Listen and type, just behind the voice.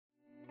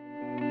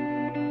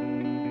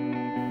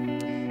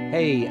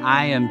Hey,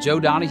 I am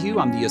Joe Donahue.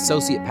 I'm the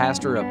Associate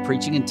Pastor of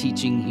Preaching and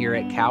Teaching here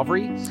at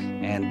Calvary,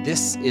 and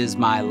this is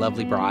my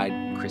lovely bride,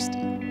 Christy.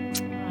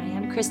 I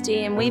am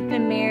Christy, and we've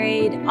been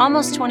married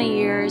almost 20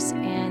 years,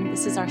 and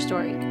this is our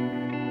story.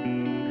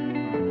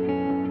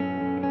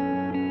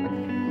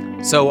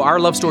 So our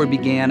love story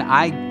began,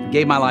 I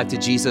gave my life to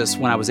Jesus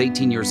when I was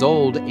 18 years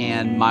old,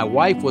 and my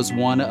wife was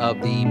one of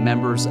the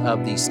members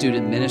of the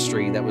student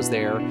ministry that was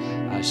there.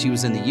 She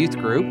was in the youth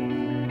group.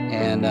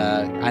 And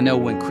I know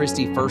when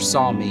Christy first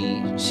saw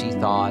me, she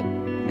thought,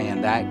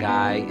 man, that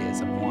guy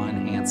is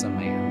one handsome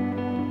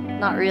man.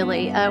 Not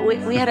really.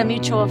 We had a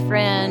mutual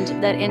friend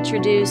that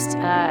introduced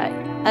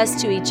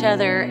us to each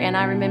other, and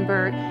I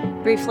remember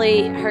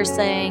briefly her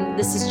saying,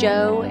 "This is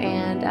Joe,"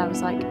 and I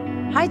was like,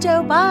 "Hi,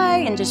 Joe, bye,"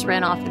 and just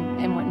ran off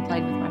and went and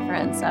played with my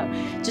friends. So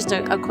just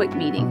a quick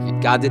meeting.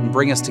 God didn't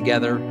bring us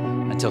together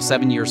until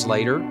 7 years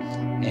later.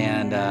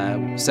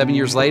 And 7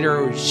 years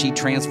later, she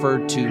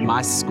transferred to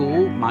my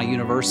school, my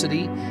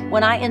university.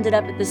 When I ended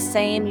up at the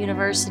same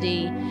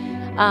university,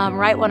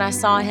 right when I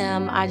saw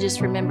him, I just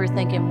remember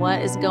thinking,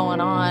 what is going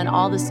on?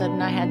 All of a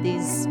sudden, I had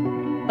these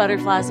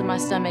butterflies in my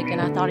stomach,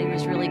 and I thought he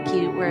was really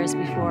cute, whereas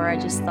before, I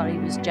just thought he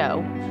was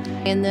Joe.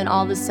 And then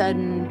all of a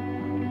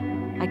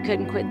sudden, I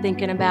couldn't quit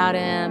thinking about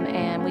him,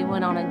 and we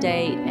went on a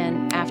date,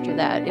 and after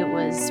that,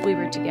 we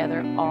were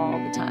together all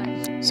the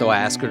time. So I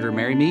asked her to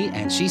marry me,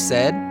 and she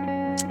said,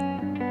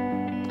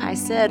 I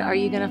said, "Are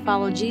you going to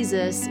follow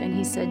Jesus?" And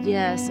he said,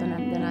 "Yes." And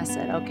then I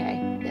said, "Okay,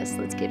 yes,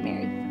 let's get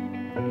married."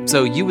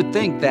 So you would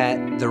think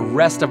that the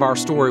rest of our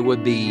story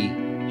would be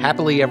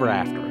happily ever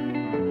after.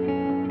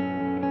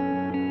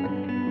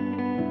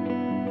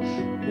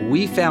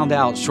 We found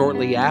out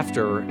shortly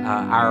after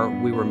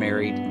we were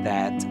married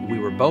that we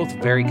were both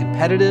very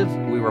competitive,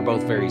 we were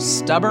both very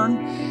stubborn,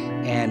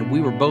 and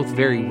we were both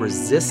very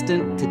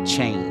resistant to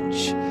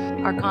change.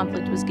 Our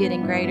conflict was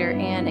getting greater,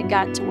 and it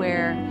got to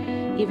where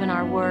even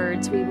our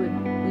words, we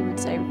would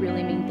say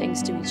really mean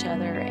things to each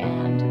other,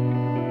 and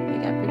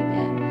it got pretty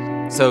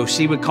bad. So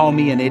she would call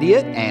me an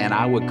idiot, and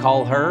I would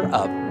call her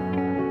up.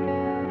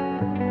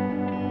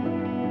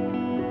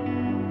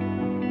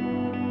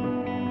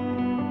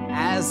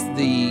 As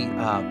the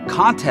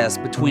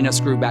contest between us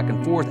grew back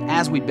and forth,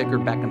 as we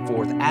bickered back and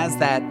forth, as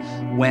that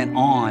went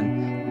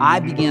on, I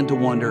began to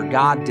wonder,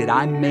 God, did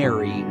I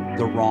marry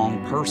the wrong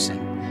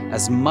person?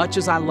 As much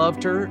as I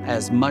loved her,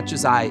 as much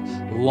as I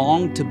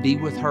longed to be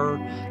with her,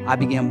 I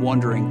began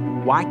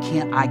wondering, why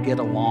can't I get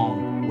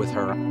along with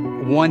her?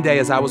 One day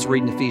as I was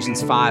reading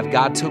Ephesians 5,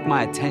 God took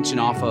my attention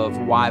off of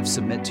wives,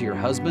 submit to your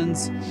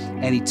husbands,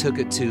 and he took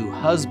it to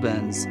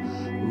husbands,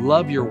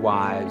 love your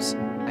wives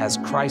as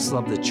Christ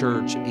loved the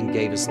church and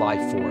gave his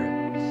life for it.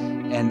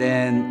 And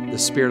then the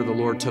Spirit of the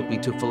Lord took me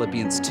to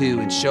Philippians 2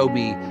 and showed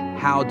me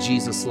how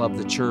Jesus loved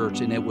the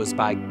church, and it was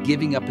by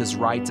giving up his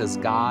rights as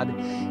God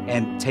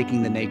and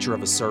taking the nature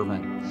of a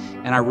servant.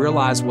 And I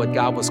realized what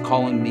God was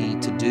calling me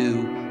to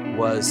do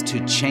was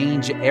to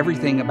change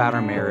everything about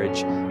our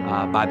marriage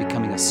by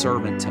becoming a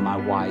servant to my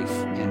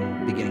wife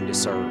and beginning to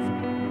serve.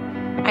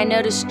 I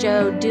noticed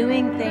Joe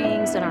doing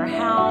things in our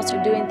house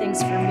or doing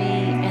things for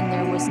me, and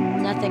there was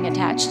nothing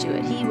attached to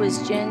it. He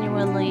was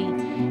genuinely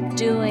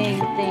doing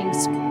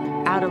things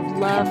out of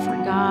love for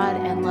God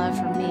and love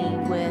for me,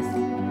 with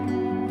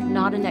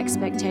not an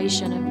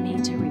expectation of me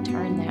to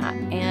return that.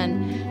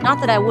 And not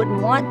that I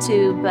wouldn't want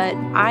to, but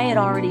I had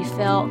already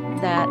felt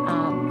that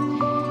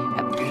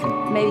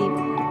maybe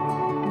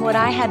what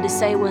I had to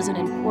say wasn't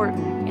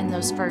important in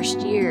those first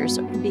years,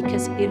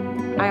 because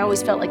I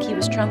always felt like he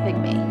was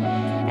trumping me.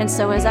 And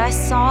so as I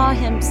saw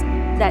him,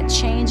 that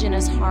change in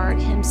his heart,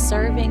 him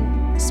serving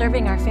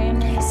our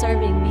family,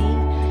 serving me,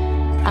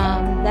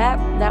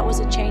 that was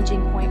a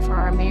changing point for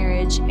our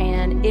marriage,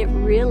 and it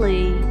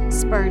really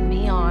spurred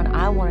me on.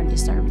 I wanted to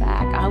serve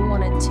back. I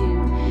wanted to,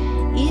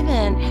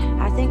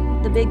 I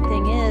think the big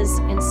thing is,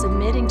 in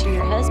submitting to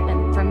your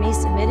husband, for me,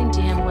 submitting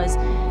to him was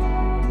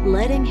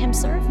letting him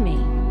serve me,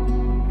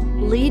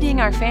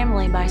 leading our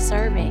family by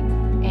serving,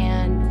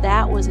 and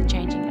that was a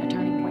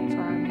turning point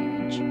for our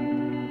marriage.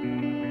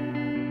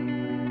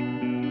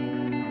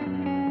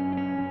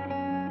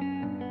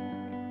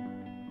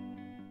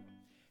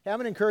 I'm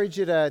going to encourage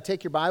you to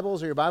take your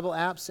Bibles or your Bible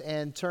apps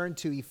and turn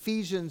to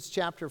Ephesians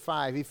chapter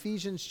 5.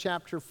 Ephesians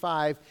chapter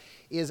 5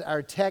 is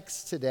our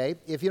text today.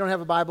 If you don't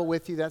have a Bible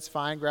with you, that's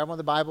fine. Grab one of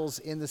the Bibles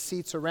in the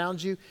seats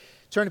around you.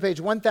 Turn to page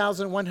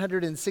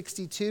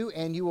 1162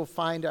 and you will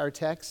find our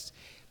text.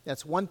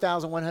 That's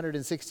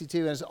 1162.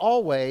 And as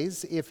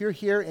always, if you're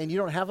here and you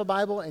don't have a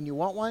Bible and you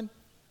want one,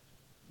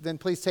 then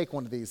please take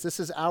one of these. This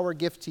is our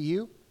gift to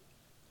you.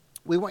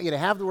 We want you to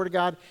have the Word of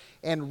God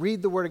and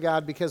read the Word of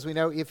God, because we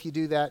know if you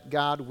do that,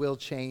 God will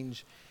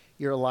change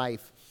your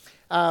life.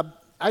 I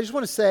just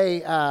want to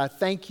say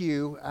thank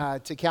you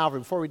to Calvary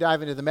before we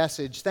dive into the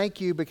message.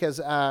 Thank you, because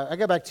I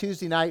got back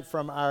Tuesday night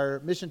from our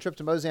mission trip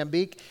to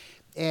Mozambique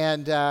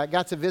and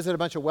got to visit a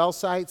bunch of well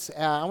sites.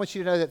 I want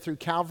you to know that through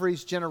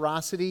Calvary's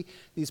generosity,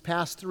 these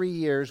past 3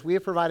 years, we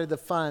have provided the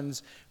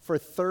funds for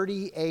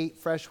 38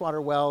 freshwater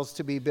wells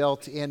to be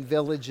built in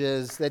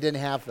villages that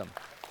didn't have them.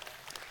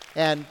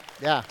 And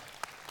yeah,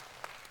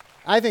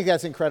 I think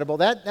that's incredible.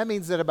 That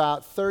means that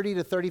about 30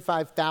 to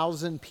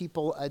 35,000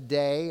 people a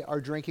day are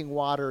drinking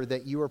water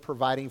that you are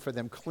providing for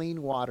them,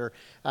 clean water,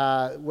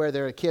 where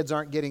their kids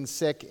aren't getting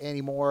sick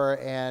anymore,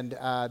 and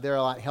they're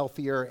a lot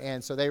healthier.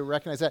 And so they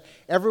recognize that.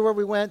 Everywhere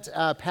we went,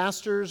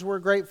 pastors were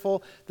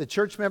grateful. The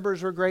church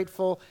members were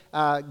grateful.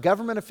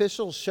 Government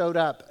officials showed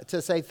up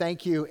to say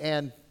thank you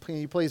and can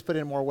you please put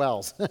in more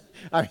wells?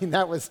 I mean,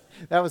 that was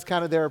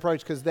kind of their approach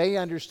because they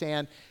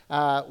understand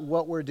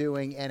what we're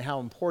doing and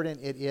how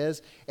important it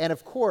is. And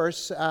of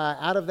course,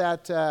 out of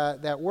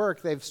that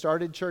work, they've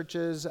started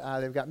churches.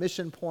 They've got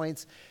mission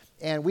points.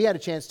 And we had a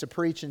chance to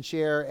preach and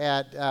share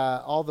at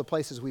all the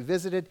places we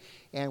visited.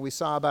 And we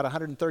saw about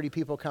 130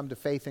 people come to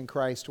faith in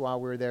Christ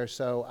while we were there.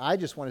 So I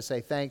just want to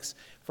say thanks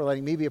for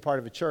letting me be a part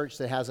of a church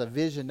that has a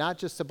vision, not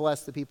just to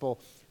bless the people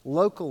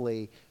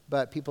locally,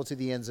 but people to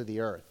the ends of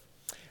the earth.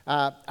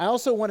 I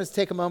also want to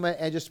take a moment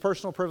and just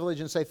personal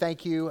privilege and say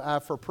thank you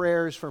for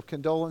prayers, for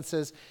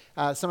condolences.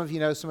 Some of you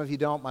know, some of you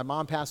don't. My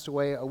mom passed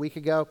away a week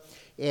ago,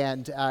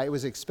 and it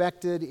was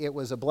expected. It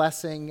was a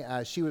blessing.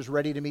 She was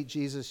ready to meet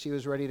Jesus. She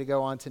was ready to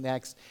go on to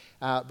next.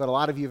 But a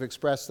lot of you have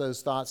expressed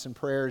those thoughts and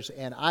prayers,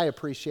 and I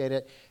appreciate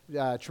it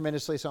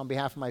tremendously. So on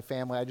behalf of my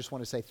family, I just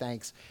want to say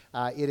thanks.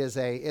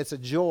 It's a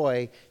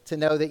joy to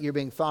know that you're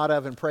being thought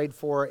of and prayed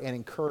for and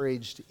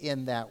encouraged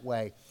in that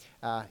way.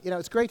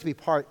 It's great to be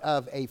part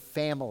of a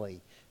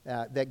family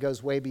that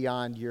goes way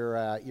beyond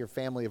your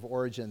family of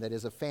origin, that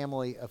is a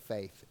family of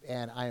faith,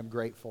 and I am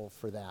grateful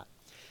for that.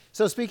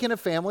 So speaking of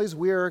families,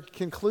 we're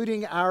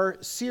concluding our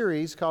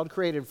series called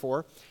Created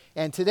For,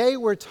 and today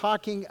we're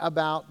talking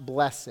about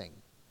blessing.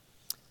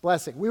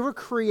 Blessing. We were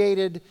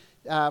created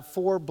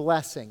for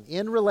blessing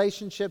in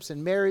relationships,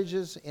 in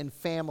marriages, in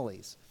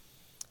families.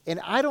 And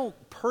I don't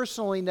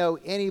personally know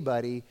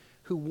anybody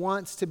who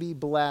wants to be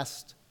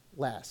blessed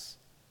less.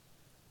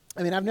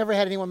 I mean, I've never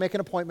had anyone make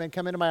an appointment,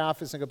 come into my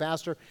office and go,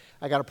 Pastor,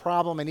 I got a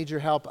problem. I need your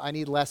help. I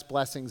need less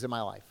blessings in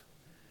my life.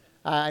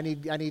 I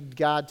need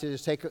God to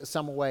just take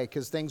some away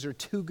because things are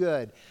too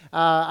good.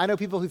 I know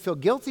people who feel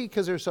guilty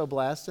because they're so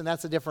blessed, and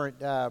that's a different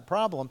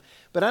problem.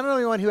 But I don't know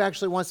anyone who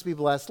actually wants to be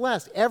blessed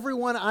less.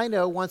 Everyone I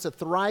know wants a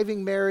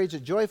thriving marriage, a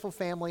joyful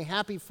family,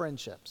 happy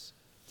friendships.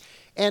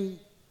 And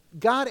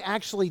God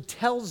actually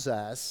tells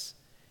us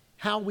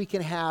how we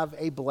can have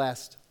a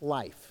blessed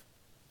life.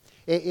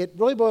 It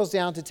really boils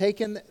down to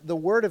taking the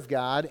Word of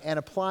God and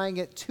applying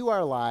it to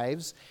our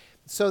lives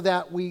so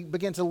that we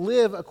begin to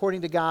live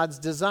according to God's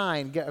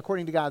design,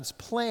 according to God's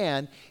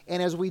plan.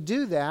 And as we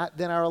do that,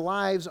 then our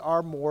lives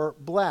are more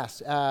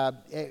blessed.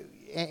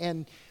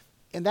 And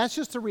that's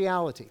just the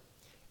reality.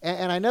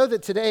 And I know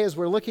that today, as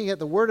we're looking at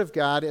the Word of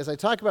God, as I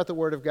talk about the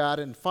Word of God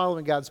and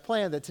following God's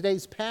plan, that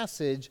today's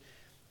passage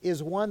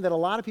is one that a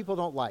lot of people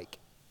don't like.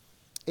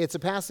 It's a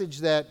passage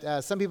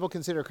that some people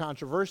consider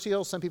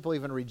controversial. Some people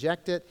even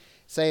reject it,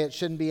 say it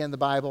shouldn't be in the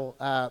Bible.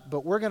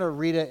 But we're going to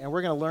read it, and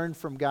we're going to learn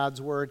from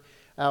God's Word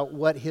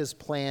what His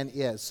plan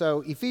is.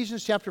 So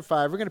Ephesians chapter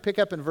 5, we're going to pick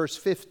up in verse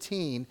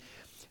 15.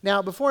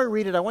 Now, before I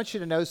read it, I want you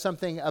to know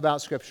something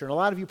about Scripture. And a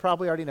lot of you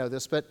probably already know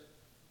this, but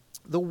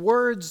the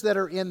words that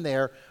are in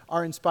there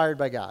are inspired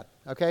by God.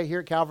 Okay,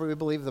 here at Calvary, we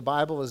believe the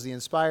Bible is the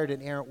inspired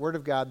and inerrant Word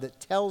of God that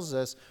tells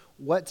us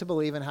what to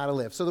believe and how to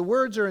live. So the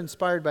words are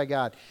inspired by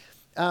God.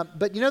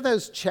 But you know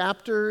those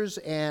chapters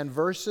and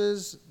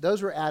verses,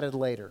 those were added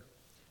later.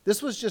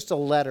 This was just a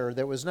letter.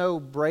 There was no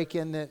break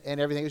in it and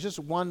everything. It was just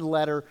one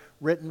letter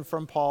written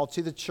from Paul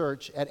to the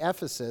church at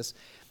Ephesus.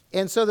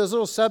 And so those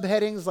little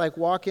subheadings like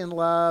walk in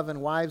love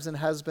and wives and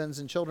husbands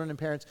and children and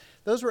parents,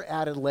 those were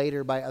added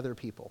later by other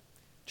people,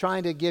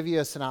 trying to give you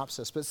a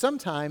synopsis. But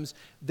sometimes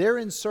they're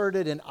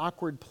inserted in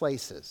awkward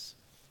places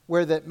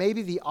where that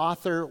maybe the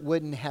author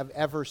wouldn't have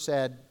ever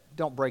said,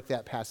 don't break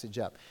that passage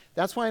up.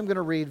 That's why I'm going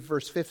to read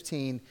verse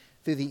 15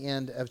 through the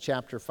end of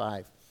chapter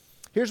 5.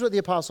 Here's what the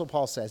Apostle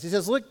Paul says. He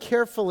says, look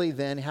carefully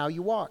then how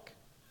you walk,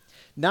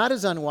 not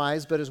as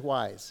unwise, but as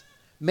wise,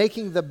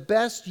 making the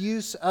best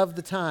use of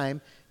the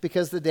time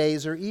because the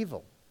days are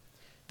evil.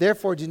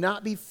 Therefore, do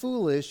not be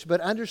foolish,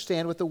 but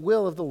understand what the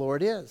will of the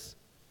Lord is.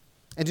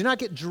 And do not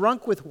get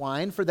drunk with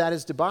wine, for that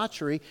is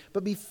debauchery,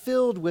 but be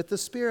filled with the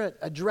Spirit,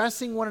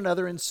 addressing one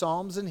another in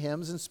psalms and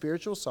hymns and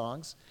spiritual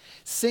songs,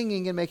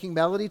 singing and making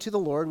melody to the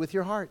Lord with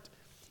your heart,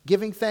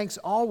 giving thanks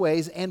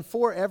always and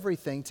for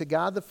everything to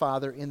God the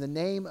Father in the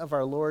name of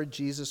our Lord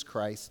Jesus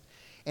Christ,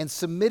 and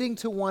submitting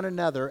to one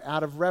another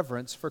out of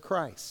reverence for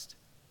Christ.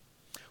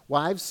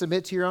 Wives,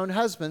 submit to your own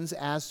husbands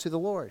as to the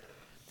Lord.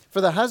 For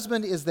the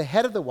husband is the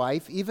head of the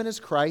wife, even as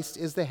Christ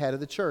is the head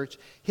of the church,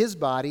 his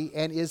body,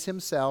 and is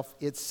himself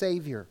its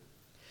Savior.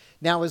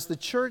 Now, as the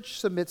church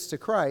submits to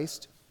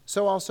Christ,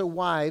 so also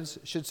wives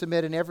should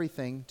submit in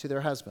everything to their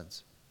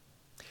husbands.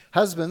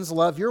 Husbands,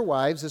 love your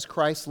wives as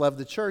Christ loved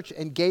the church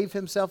and gave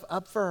himself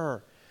up for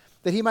her,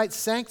 that he might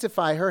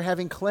sanctify her,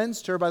 having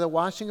cleansed her by the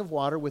washing of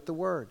water with the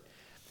word,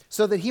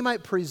 so that he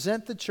might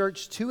present the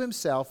church to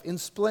himself in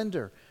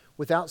splendor,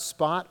 without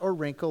spot or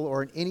wrinkle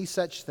or in any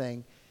such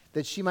thing,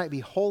 that she might be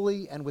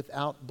holy and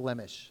without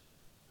blemish.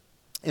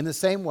 In the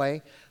same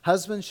way,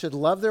 husbands should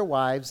love their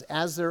wives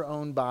as their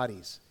own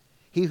bodies.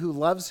 He who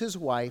loves his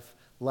wife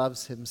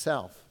loves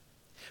himself.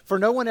 For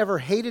no one ever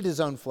hated his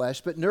own flesh,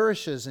 but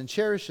nourishes and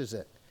cherishes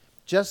it,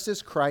 just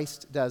as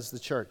Christ does the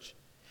church,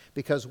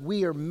 because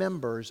we are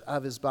members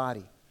of his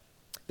body.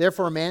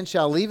 Therefore, a man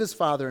shall leave his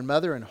father and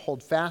mother and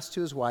hold fast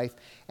to his wife,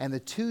 and the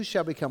two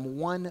shall become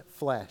one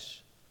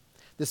flesh.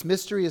 This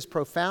mystery is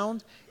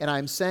profound, and I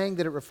am saying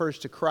that it refers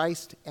to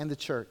Christ and the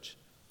church.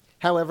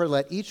 However,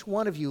 let each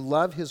one of you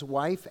love his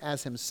wife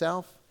as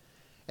himself,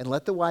 and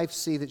let the wife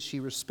see that she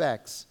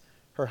respects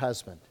her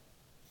husband.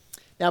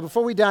 Now,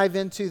 before we dive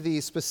into the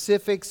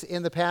specifics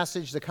in the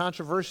passage, the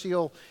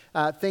controversial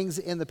things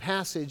in the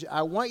passage,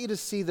 I want you to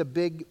see the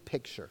big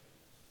picture.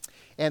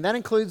 And that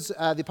includes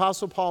the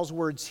Apostle Paul's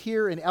words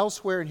here and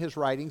elsewhere in his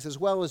writings, as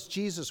well as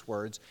Jesus'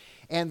 words.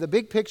 And the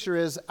big picture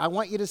is, I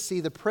want you to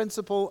see the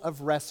principle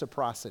of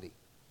reciprocity.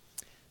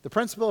 The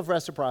principle of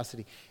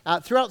reciprocity.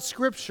 Throughout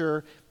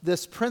Scripture,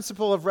 this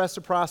principle of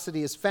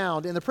reciprocity is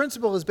found. And the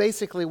principle is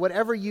basically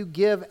whatever you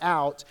give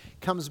out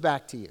comes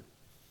back to you.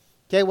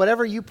 Okay,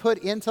 whatever you put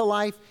into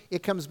life,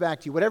 it comes back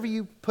to you. Whatever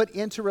you put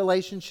into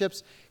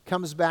relationships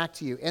comes back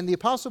to you. And the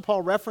Apostle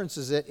Paul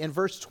references it in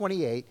verse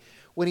 28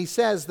 when he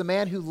says, the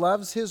man who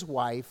loves his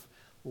wife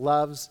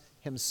loves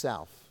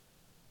himself.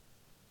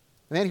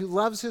 The man who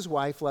loves his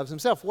wife loves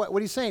himself.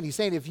 What he's saying? He's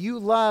saying if you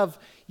love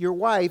your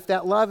wife,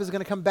 that love is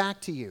going to come back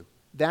to you.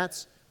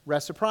 That's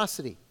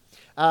reciprocity.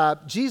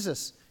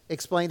 Jesus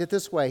explained it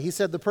this way. He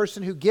said the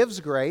person who gives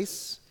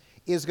grace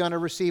is going to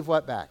receive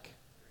what back?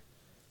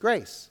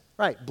 Grace.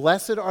 Right.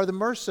 Blessed are the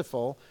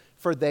merciful,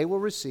 for they will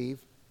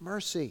receive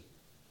mercy.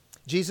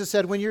 Jesus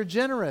said when you're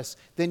generous,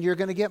 then you're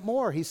going to get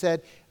more. He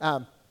said,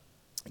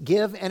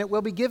 give and it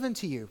will be given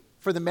to you.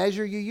 For the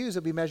measure you use, it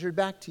will be measured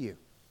back to you.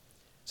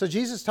 So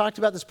Jesus talked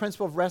about this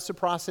principle of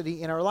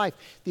reciprocity in our life.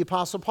 The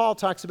Apostle Paul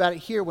talks about it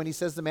here when he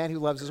says the man who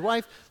loves his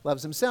wife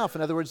loves himself.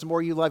 In other words, the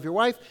more you love your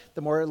wife,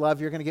 the more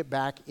love you're going to get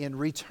back in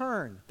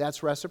return.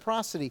 That's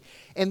reciprocity.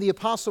 And the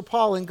Apostle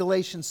Paul in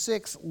Galatians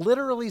 6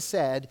 literally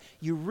said,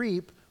 you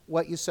reap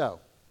what you sow.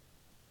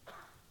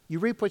 You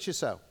reap what you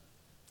sow.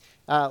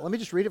 Let me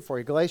just read it for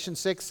you. Galatians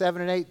 6,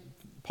 7, and 8.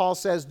 Paul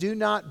says, do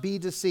not be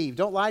deceived.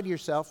 Don't lie to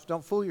yourself.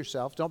 Don't fool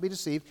yourself. Don't be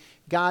deceived.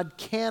 God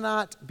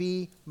cannot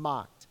be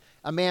mocked.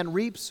 A man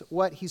reaps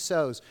what he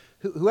sows.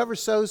 Whoever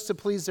sows to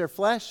please their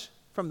flesh,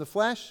 from the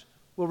flesh,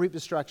 will reap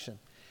destruction.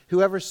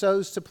 Whoever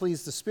sows to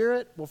please the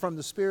Spirit will from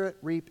the Spirit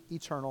reap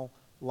eternal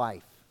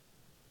life.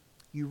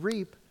 You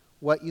reap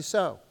what you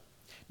sow.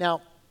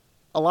 Now,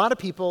 a lot of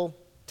people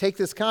take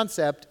this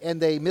concept and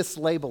they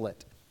mislabel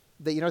it.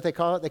 You know what they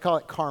call it? They call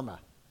it karma.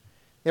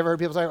 You ever heard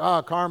people say,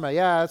 oh, karma,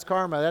 yeah, that's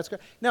karma.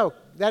 No,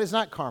 that is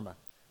not karma.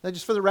 Now,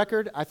 just for the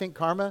record, I think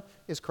karma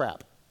is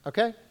crap,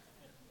 okay?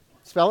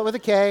 Spell it with a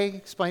K,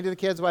 explain to the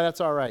kids why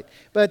that's all right.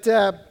 But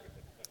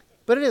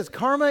it is.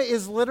 Karma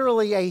is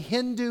literally a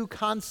Hindu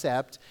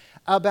concept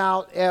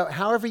about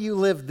however you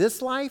live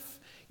this life,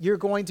 you're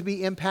going to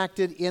be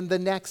impacted in the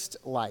next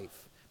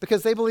life.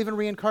 Because they believe in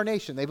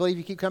reincarnation. They believe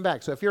you keep coming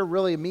back. So if you're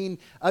really a mean,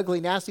 ugly,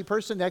 nasty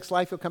person, next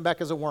life you'll come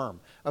back as a worm.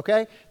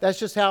 Okay? That's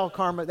just how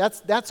karma,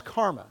 that's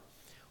karma.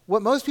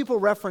 What most people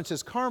reference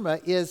as karma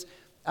is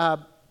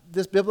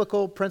this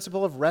biblical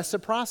principle of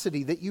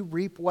reciprocity, that you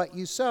reap what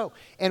you sow.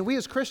 And we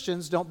as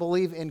Christians don't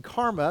believe in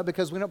karma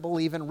because we don't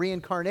believe in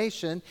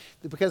reincarnation,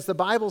 because the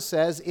Bible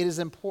says it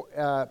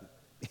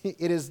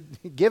is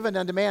given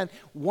unto man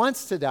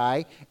once to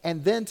die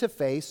and then to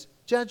face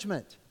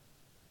judgment.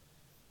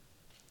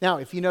 Now,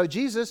 if you know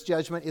Jesus,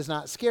 judgment is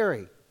not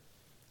scary.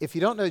 If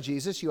you don't know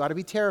Jesus, you ought to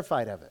be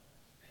terrified of it.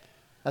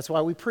 That's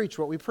why we preach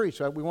what we preach.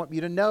 Right? We want you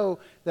to know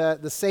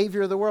the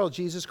Savior of the world,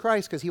 Jesus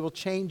Christ, because he will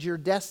change your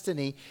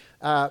destiny.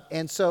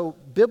 And so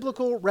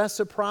biblical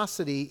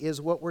reciprocity is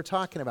what we're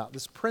talking about,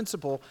 this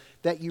principle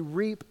that you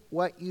reap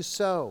what you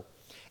sow.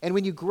 And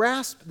when you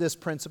grasp this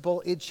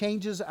principle, it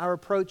changes our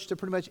approach to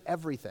pretty much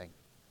everything.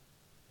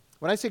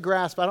 When I say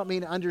grasp, I don't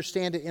mean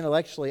understand it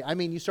intellectually. I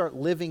mean you start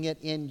living it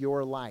in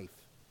your life.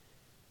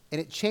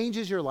 And it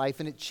changes your life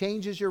and it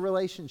changes your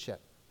relationship.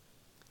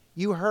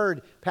 You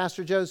heard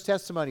Pastor Joe's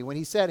testimony when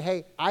he said,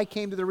 hey, I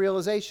came to the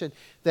realization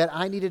that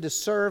I needed to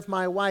serve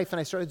my wife, and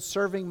I started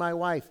serving my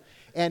wife.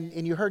 And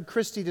you heard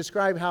Christy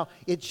describe how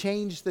it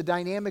changed the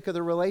dynamic of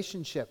the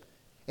relationship,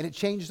 and it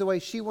changed the way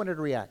she wanted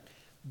to react.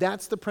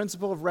 That's the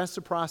principle of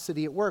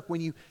reciprocity at work.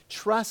 When you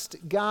trust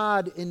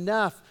God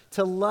enough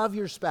to love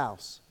your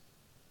spouse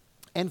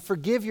and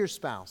forgive your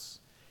spouse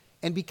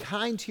and be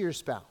kind to your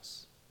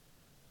spouse.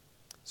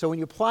 So when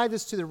you apply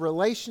this to the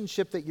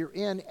relationship that you're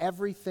in,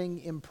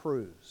 everything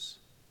improves.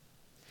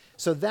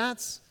 So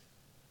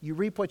you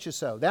reap what you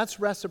sow. That's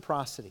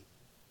reciprocity.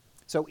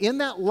 So in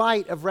that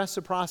light of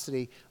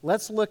reciprocity,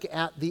 let's look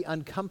at the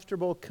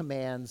uncomfortable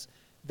commands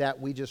that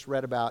we just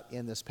read about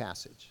in this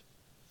passage.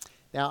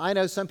 Now, I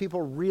know some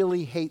people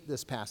really hate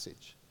this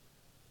passage.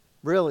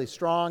 Really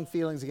strong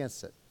feelings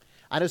against it.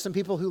 I know some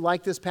people who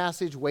like this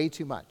passage way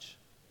too much.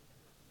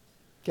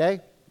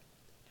 Okay?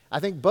 I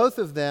think both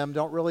of them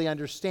don't really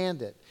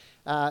understand it.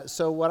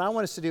 So what I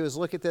want us to do is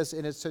look at this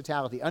in its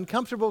totality.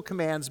 Uncomfortable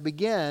commands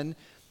begin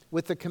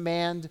with the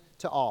command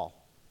to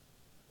all.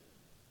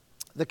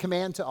 The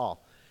command to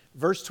all.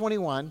 Verse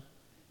 21,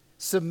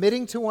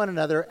 submitting to one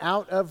another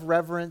out of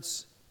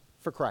reverence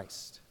for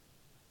Christ.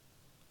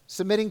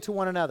 Submitting to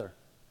one another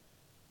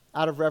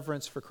out of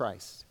reverence for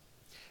Christ.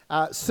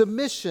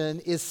 Submission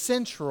is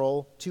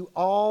central to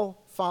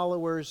all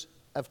followers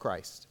of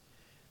Christ.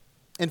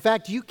 In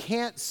fact, you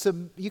can't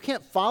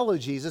follow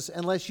Jesus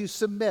unless you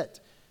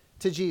submit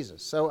to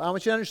Jesus. So I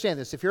want you to understand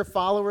this. If you're a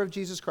follower of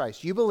Jesus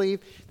Christ, you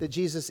believe that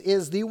Jesus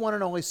is the one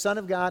and only Son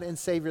of God and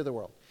Savior of the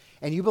world.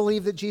 And you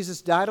believe that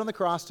Jesus died on the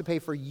cross to pay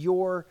for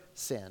your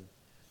sin,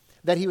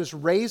 that he was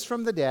raised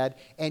from the dead,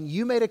 and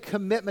you made a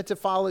commitment to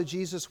follow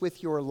Jesus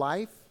with your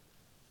life.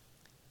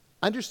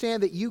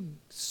 Understand that you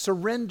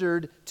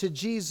surrendered to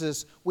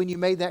Jesus when you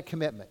made that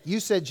commitment. You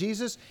said,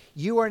 Jesus,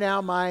 you are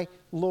now my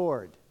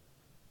Lord.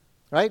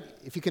 Right?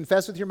 If you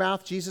confess with your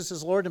mouth Jesus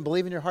is Lord and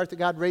believe in your heart that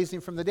God raised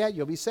him from the dead,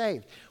 you'll be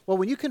saved. Well,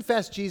 when you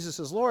confess Jesus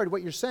as Lord,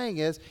 what you're saying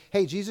is,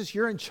 hey, Jesus,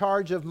 you're in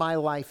charge of my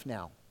life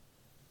now.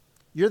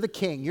 You're the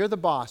king, you're the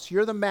boss,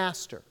 you're the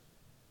master.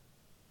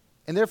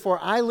 And therefore,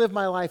 I live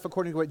my life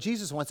according to what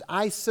Jesus wants.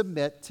 I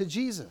submit to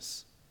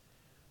Jesus.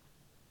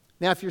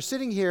 Now, if you're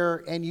sitting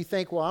here and you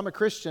think, well, I'm a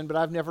Christian, but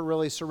I've never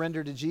really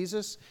surrendered to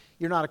Jesus,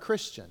 you're not a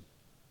Christian.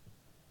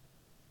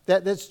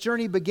 This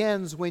journey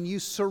begins when you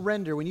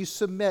surrender, when you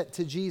submit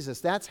to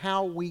Jesus. That's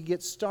how we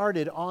get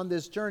started on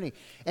this journey.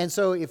 And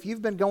so if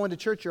you've been going to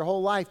church your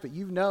whole life, but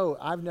you know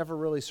I've never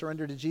really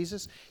surrendered to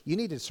Jesus, you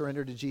need to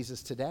surrender to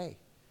Jesus today.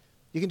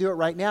 You can do it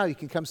right now. You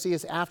can come see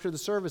us after the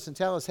service and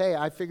tell us, hey,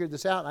 I figured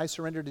this out. I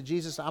surrendered to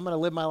Jesus. I'm going to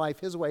live my life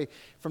his way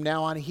from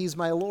now on. He's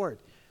my Lord.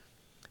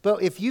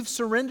 But if you've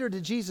surrendered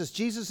to Jesus,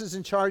 Jesus is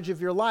in charge of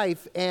your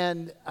life.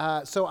 And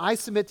so I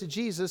submit to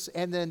Jesus.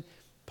 And then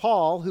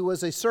Paul, who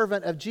was a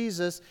servant of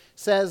Jesus,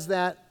 says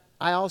that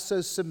I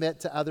also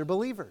submit to other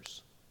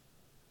believers.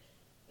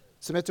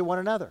 Submit to one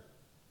another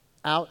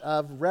out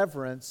of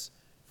reverence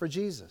for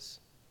Jesus.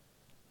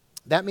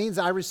 That means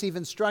I receive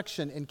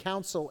instruction and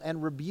counsel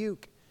and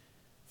rebuke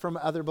from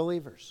other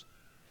believers.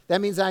 That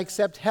means I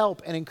accept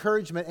help and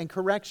encouragement and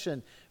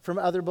correction from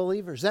other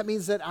believers. That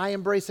means that I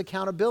embrace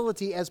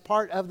accountability as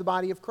part of the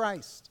body of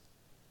Christ.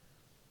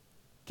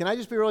 Can I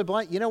just be really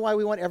blunt? You know why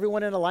we want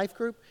everyone in a life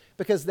group?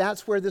 Because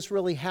that's where this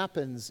really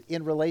happens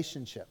in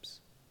relationships.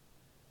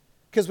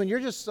 Because when you're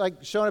just like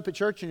showing up at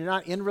church and you're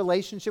not in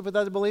relationship with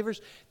other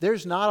believers,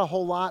 there's not a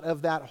whole lot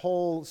of that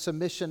whole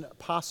submission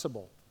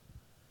possible.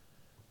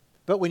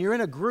 But when you're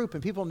in a group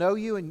and people know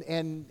you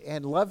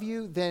and love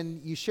you,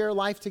 then you share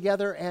life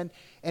together and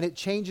it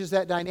changes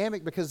that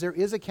dynamic because there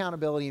is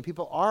accountability and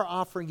people are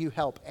offering you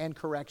help and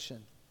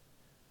correction.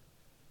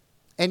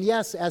 And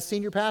yes, as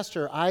senior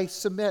pastor, I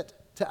submit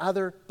to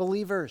other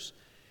believers.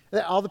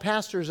 All the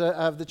pastors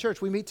of the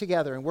church, we meet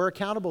together and we're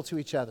accountable to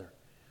each other.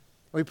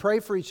 We pray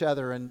for each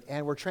other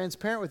and we're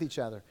transparent with each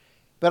other.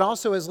 But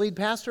also as lead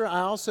pastor, I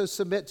also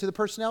submit to the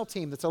personnel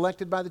team that's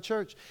elected by the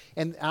church.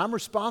 And I'm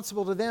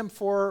responsible to them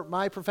for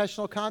my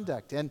professional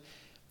conduct. And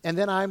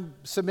then I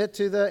submit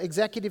to the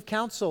executive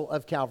council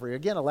of Calvary,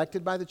 again,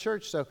 elected by the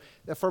church, so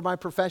for my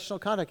professional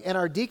conduct. And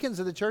our deacons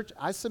of the church,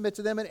 I submit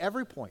to them at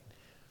every point.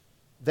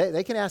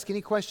 They can ask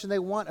any question they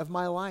want of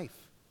my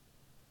life.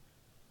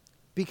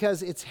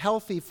 Because it's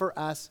healthy for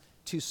us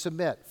to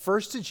submit,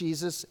 first to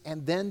Jesus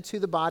and then to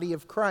the body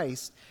of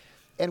Christ.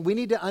 And we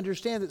need to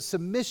understand that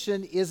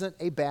submission isn't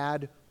a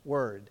bad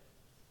word.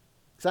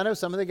 Because I know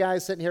some of the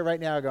guys sitting here right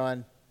now are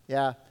going,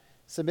 yeah,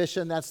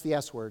 submission, that's the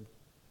S word.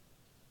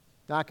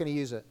 Not going to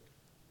use it.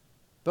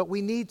 But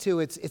we need to.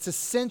 It's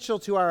essential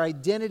to our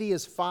identity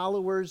as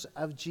followers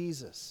of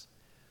Jesus.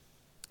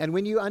 And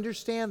when you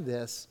understand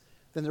this,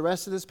 then the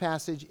rest of this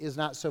passage is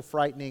not so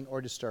frightening or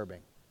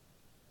disturbing.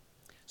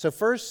 So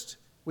first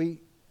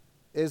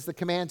is the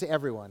command to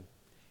everyone.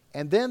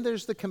 And then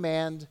there's the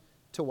command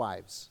to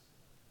wives.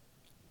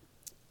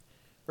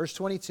 Verse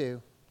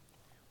 22,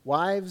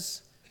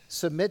 wives,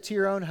 submit to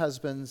your own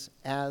husbands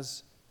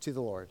as to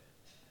the Lord.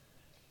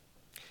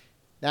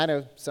 Now I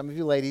know some of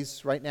you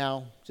ladies right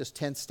now just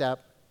tense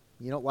up.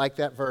 You don't like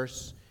that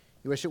verse.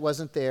 You wish it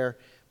wasn't there.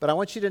 But I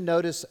want you to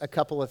notice a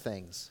couple of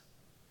things.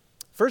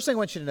 First thing I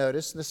want you to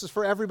notice, and this is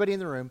for everybody in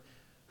the room,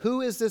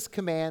 who is this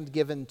command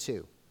given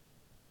to?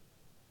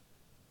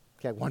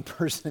 Okay, one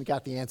person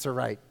got the answer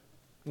right.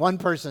 One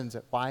person's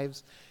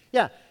wives.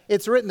 Yeah,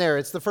 it's written there.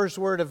 It's the first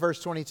word of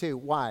verse 22,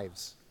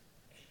 wives.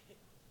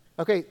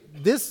 Okay,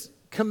 this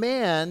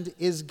command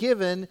is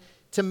given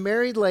to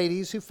married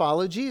ladies who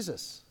follow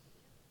Jesus.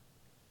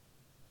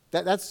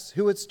 That's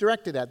who it's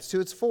directed at. That's who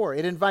it's for.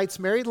 It invites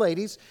married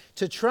ladies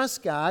to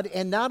trust God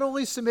and not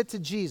only submit to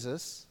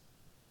Jesus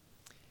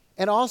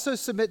and also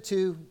submit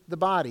to the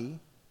body,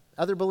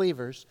 other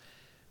believers,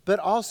 but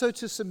also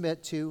to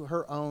submit to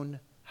her own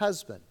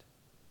husband.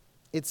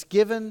 It's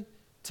given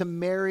to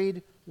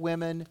married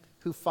women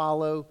who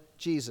follow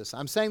Jesus.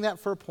 I'm saying that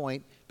for a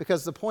point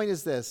because the point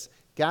is this.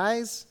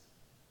 Guys,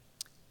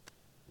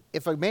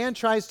 if a man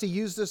tries to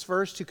use this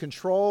verse to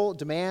control,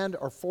 demand,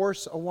 or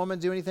force a woman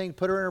to do anything,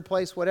 put her in her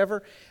place,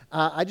 whatever,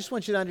 I just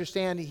want you to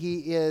understand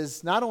he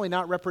is not only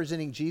not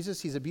representing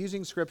Jesus, he's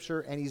abusing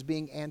Scripture, and he's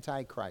being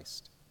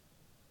anti-Christ.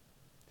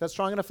 Is that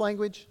strong enough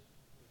language?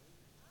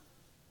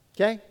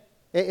 Okay?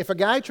 If a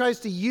guy tries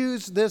to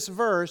use this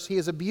verse, he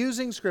is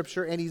abusing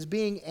Scripture, and he's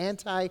being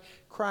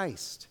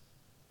anti-Christ.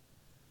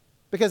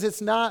 Because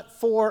it's not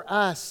for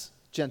us,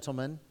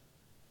 gentlemen.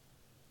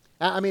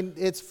 I mean,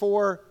 it's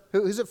for...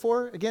 Who's it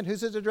for? Again,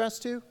 who's it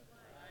addressed to?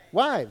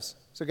 Wives.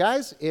 So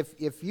guys,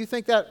 if you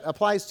think that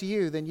applies to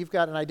you, then you've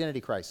got an identity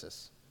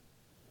crisis.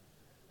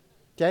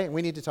 Okay? And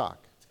we need to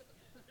talk.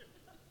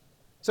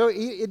 So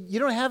you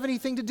don't have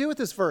anything to do with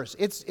this verse.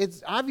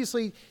 It's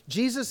obviously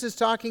Jesus is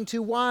talking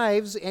to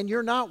wives and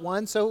you're not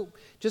one, so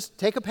just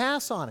take a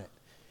pass on it.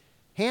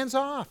 Hands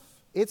off.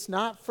 It's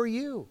not for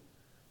you.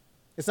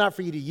 It's not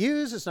for you to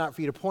use. It's not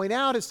for you to point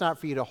out. It's not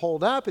for you to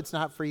hold up. It's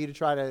not for you to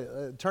try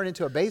to turn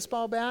into a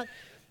baseball bat.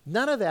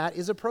 None of that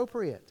is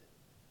appropriate.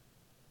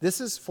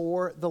 This is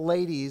for the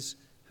ladies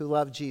who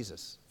love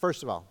Jesus.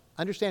 First of all,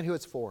 understand who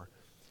it's for.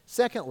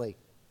 Secondly,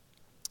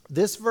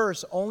 this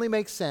verse only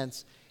makes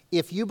sense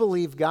if you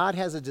believe God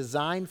has a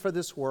design for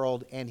this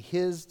world and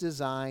His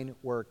design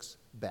works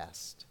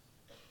best.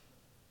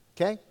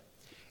 Okay?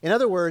 In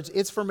other words,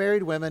 it's for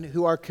married women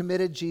who are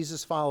committed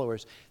Jesus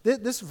followers.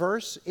 This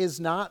verse is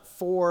not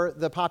for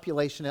the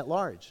population at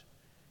large.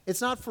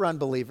 It's not for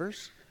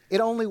unbelievers. It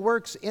only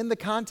works in the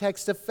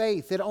context of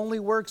faith. It only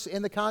works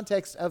in the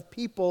context of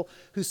people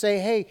who say,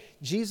 hey,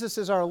 Jesus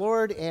is our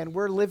Lord and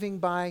we're living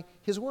by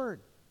His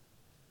word.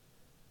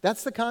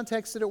 That's the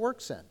context that it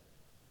works in.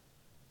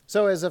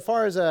 So as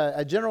far as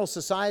a general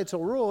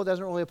societal rule, it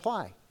doesn't really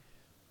apply.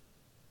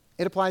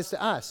 It applies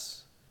to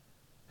us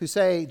who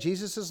say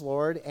Jesus is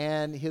Lord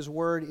and His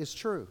word is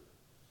true.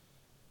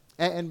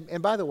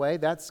 And by the way,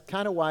 that's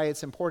kind of why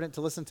it's important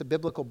to listen to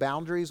biblical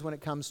boundaries when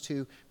it comes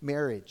to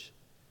marriage.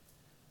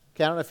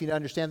 Okay, I don't know if you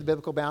understand the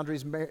biblical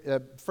boundaries.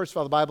 First of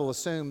all, the Bible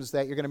assumes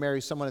that you're going to marry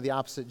someone of the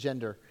opposite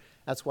gender.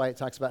 That's why it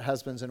talks about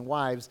husbands and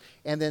wives.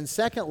 And then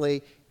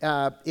secondly,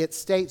 it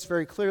states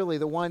very clearly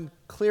the one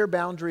clear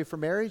boundary for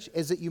marriage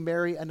is that you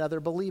marry another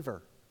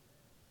believer.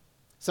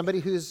 Somebody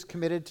who's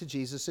committed to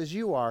Jesus as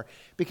you are.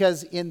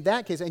 Because in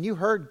that case, and you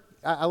heard,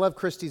 I love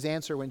Christy's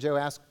answer when Joe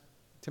asked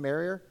to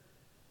marry her.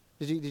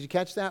 Did you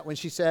catch that? When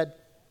she said,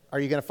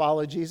 are you going to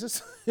follow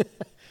Jesus?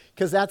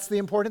 Because that's the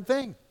important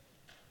thing.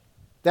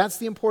 That's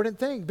the important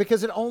thing,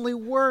 because it only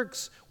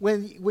works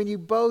when you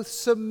both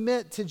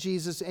submit to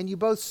Jesus and you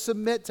both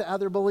submit to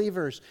other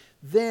believers.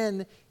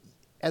 Then,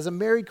 as a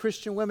married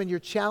Christian woman, you're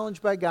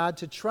challenged by God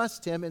to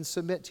trust Him and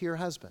submit to your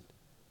husband.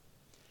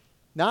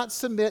 Not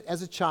submit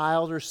as a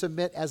child or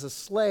submit as a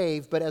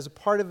slave, but as a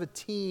part of a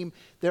team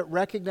that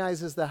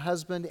recognizes the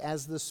husband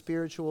as the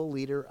spiritual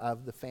leader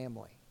of the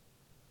family.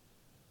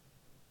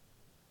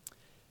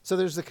 So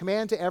there's the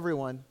command to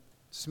everyone,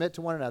 submit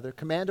to one another,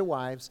 command to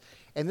wives,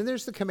 and then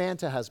there's the command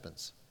to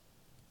husbands.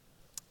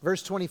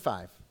 Verse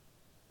 25.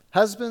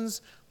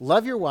 Husbands,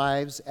 love your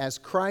wives as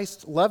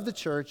Christ loved the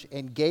church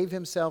and gave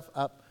Himself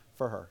up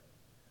for her.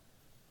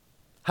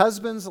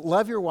 Husbands,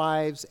 love your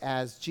wives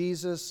as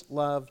Jesus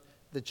loved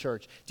the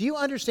church. Do you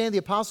understand the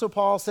Apostle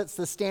Paul sets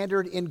the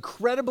standard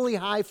incredibly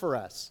high for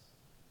us?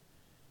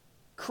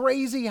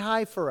 Crazy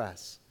high for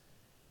us.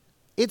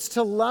 It's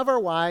to love our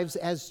wives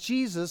as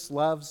Jesus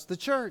loves the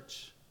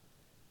church.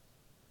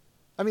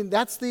 I mean,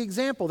 that's the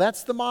example.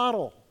 That's the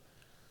model.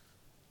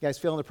 You guys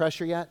feeling the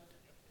pressure yet?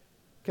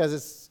 Because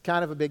it's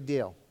kind of a big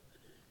deal.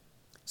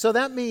 So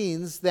that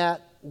means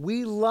that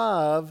we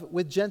love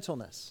with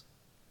gentleness.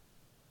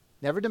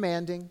 Never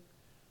demanding,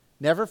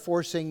 never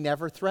forcing,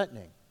 never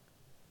threatening.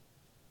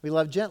 We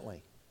love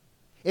gently.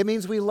 It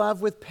means we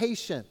love with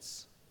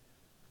patience.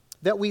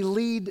 That we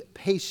lead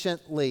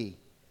patiently.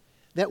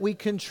 That we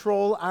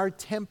control our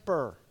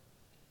temper.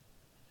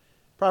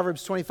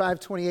 Proverbs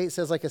 25:28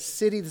 says, like a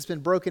city that's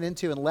been broken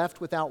into and left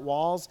without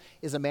walls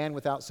is a man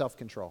without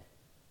self-control.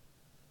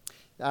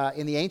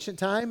 In the ancient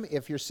time,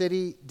 if your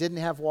city didn't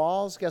have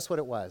walls, guess what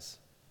it was?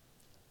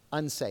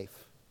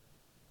 Unsafe.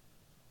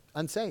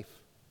 Unsafe.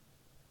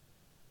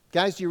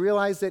 Guys, do you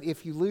realize that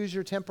if you lose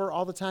your temper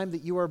all the time,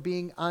 that you are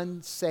being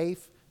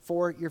unsafe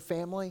for your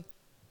family?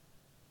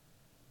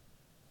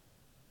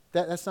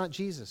 That's not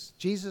Jesus.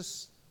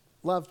 Jesus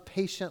loved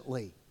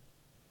patiently,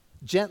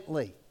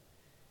 gently.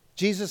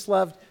 Jesus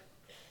loved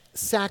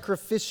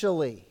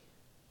sacrificially.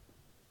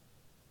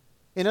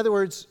 In other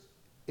words,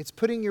 it's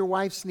putting your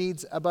wife's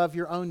needs above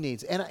your own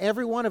needs. And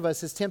every one of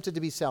us is tempted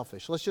to be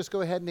selfish. Let's just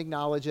go ahead and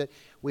acknowledge it.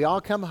 We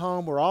all come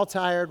home, we're all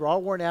tired, we're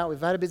all worn out, we've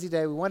had a busy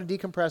day, we want to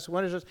decompress, we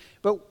want to just,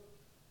 but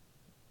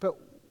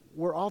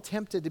we're all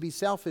tempted to be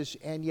selfish,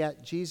 and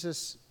yet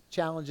Jesus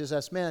challenges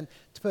us men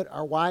to put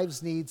our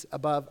wives' needs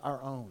above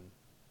our own.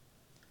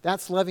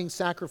 That's loving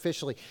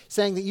sacrificially,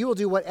 saying that you will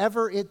do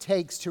whatever it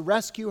takes to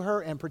rescue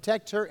her and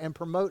protect her and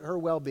promote her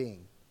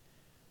well-being.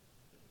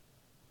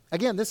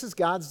 Again, this is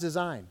God's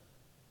design.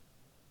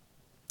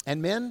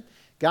 And men,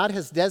 God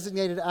has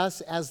designated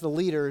us as the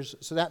leaders,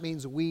 so that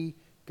means we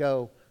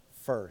go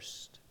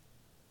first.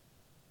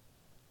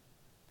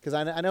 Because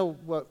I know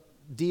what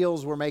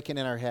deals we're making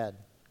in our head.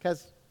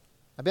 Because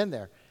I've been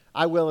there.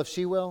 I will if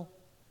she will.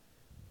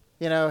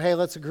 Hey,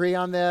 let's agree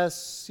on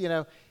this.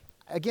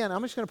 Again,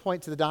 I'm just going to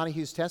point to the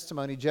Donahue's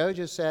testimony. Joe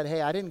just said,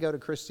 hey, I didn't go to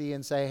Christy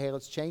and say, hey,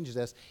 let's change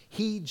this.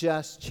 He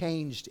just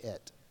changed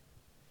it.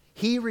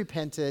 He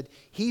repented.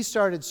 He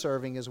started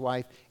serving his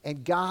wife,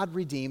 and God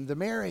redeemed the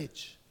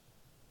marriage.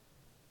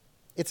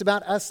 It's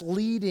about us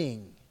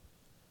leading.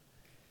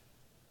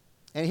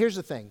 And here's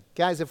the thing.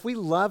 Guys, if we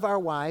love our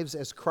wives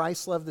as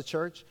Christ loved the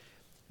church,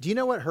 do you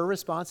know what her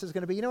response is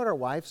going to be? You know what our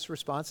wife's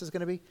response is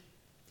going to be?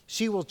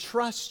 She will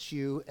trust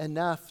you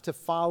enough to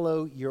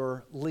follow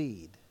your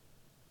lead.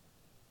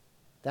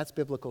 That's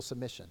biblical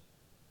submission.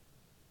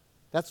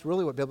 That's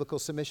really what biblical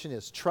submission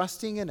is.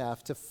 Trusting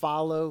enough to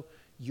follow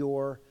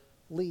your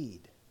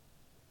lead.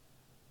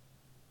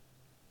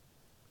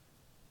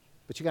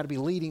 But you got to be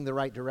leading the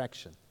right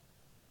direction.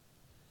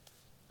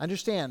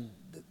 Understand,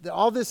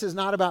 all this is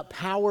not about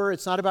power.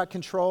 It's not about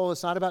control.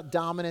 It's not about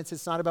dominance.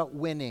 It's not about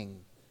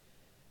winning.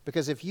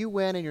 Because if you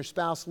win and your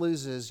spouse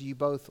loses, you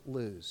both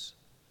lose.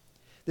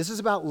 This is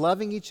about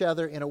loving each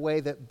other in a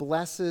way that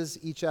blesses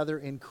each other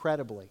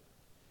incredibly.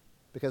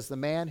 Because the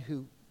man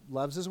who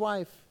loves his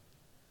wife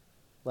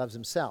loves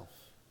himself.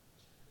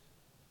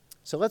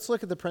 So let's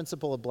look at the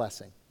principle of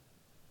blessing.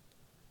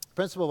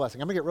 Principle of blessing.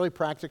 I'm going to get really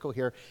practical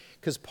here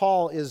because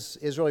Paul is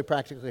really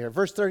practical here.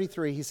 Verse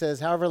 33, he says,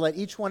 however, let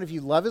each one of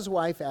you love his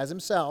wife as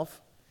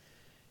himself,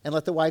 and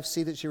let the wife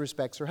see that she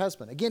respects her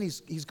husband. Again,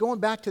 he's going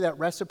back to that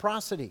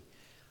reciprocity.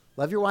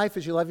 Love your wife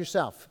as you love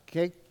yourself.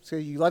 Okay? So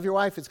you love your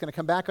wife, it's going to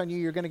come back on you.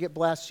 You're going to get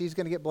blessed. She's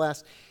going to get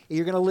blessed.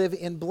 You're going to live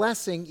in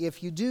blessing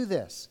if you do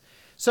this.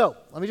 So,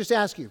 let me just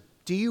ask you,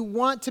 do you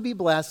want to be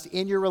blessed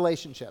in your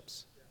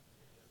relationships?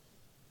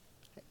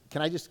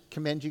 Can I just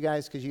commend you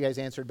guys because you guys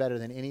answered better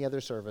than any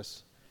other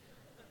service?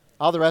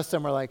 All the rest of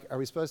them were like, are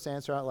we supposed to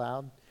answer out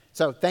loud?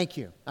 So, thank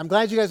you. I'm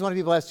glad you guys want to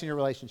be blessed in your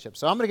relationships.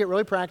 So, I'm going to get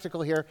really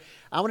practical here.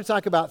 I want to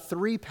talk about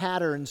 3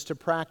 patterns to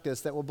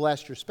practice that will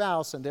bless your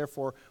spouse and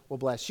therefore will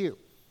bless you.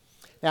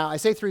 Now, I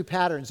say 3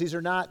 patterns. These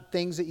are not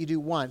things that you do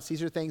once.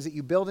 These are things that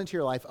you build into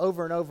your life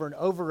over and over and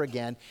over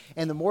again.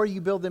 And the more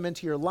you build them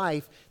into your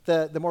life,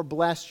 the more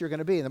blessed you're going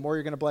to be. And the more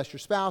you're going to bless your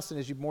spouse. And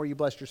as more you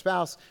bless your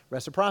spouse,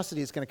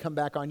 reciprocity is going to come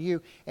back on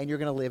you. And you're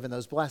going to live in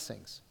those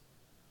blessings.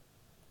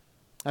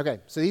 Okay,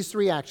 so these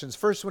 3 actions.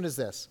 First one is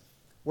this.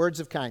 Words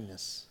of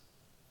kindness.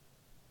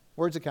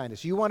 Words of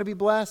kindness. You want to be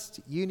blessed?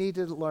 You need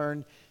to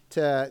learn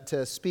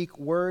to speak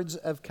words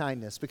of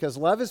kindness. Because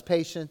love is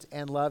patient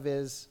and love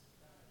is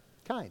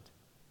kind.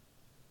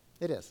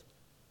 It is.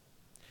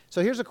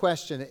 So here's a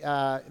question.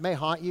 It may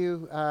haunt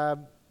you the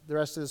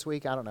rest of this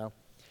week. I don't know.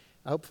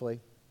 Hopefully.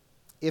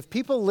 If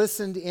people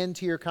listened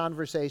into your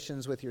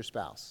conversations with your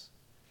spouse,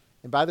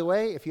 and by the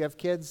way, if you have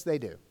kids, they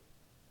do.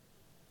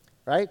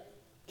 Right?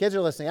 Kids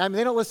are listening. I mean,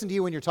 they don't listen to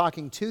you when you're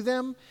talking to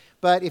them,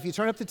 but if you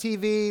turn up the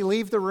TV,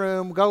 leave the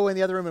room, go in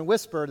the other room and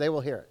whisper, they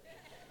will hear it.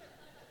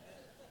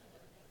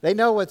 They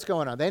know what's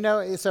going on. They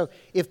know. So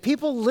if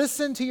people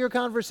listen to your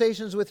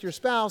conversations with your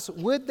spouse,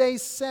 would they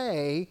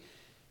say,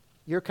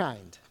 you're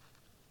kind?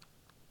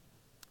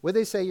 Would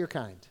they say you're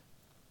kind?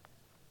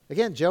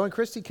 Again, Joe and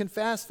Christy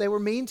confessed they were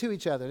mean to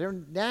each other. They were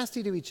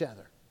nasty to each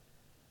other.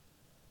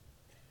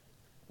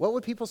 What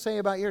would people say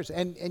about yours?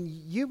 And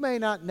you may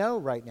not know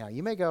right now.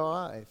 You may go,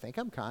 oh, I think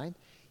I'm kind.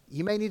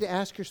 You may need to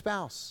ask your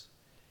spouse.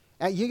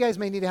 You guys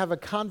may need to have a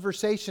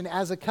conversation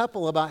as a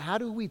couple about how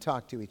do we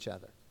talk to each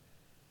other.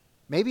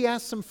 Maybe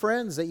ask some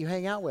friends that you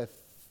hang out with,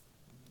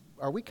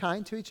 are we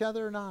kind to each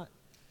other or not?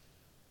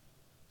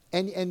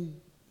 And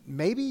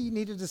maybe you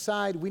need to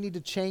decide we need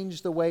to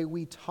change the way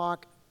we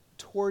talk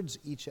towards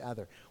each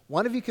other.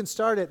 One of you can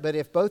start it, but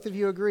if both of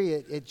you agree,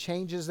 it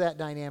changes that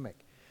dynamic.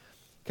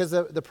 Because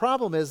the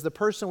problem is the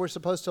person we're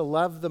supposed to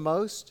love the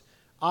most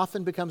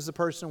often becomes the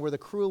person we're the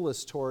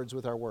cruelest towards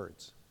with our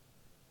words.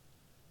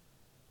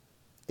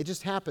 It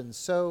just happens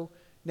so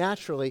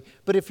naturally.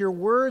 But if your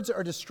words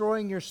are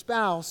destroying your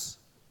spouse,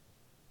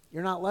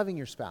 you're not loving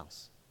your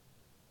spouse.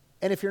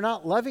 And if you're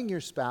not loving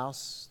your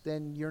spouse,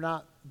 then you're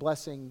not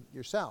blessing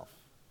yourself.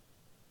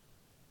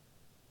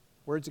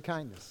 Words of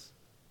kindness.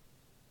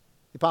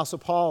 The Apostle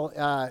Paul,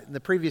 in the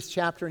previous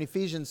chapter in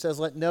Ephesians, says,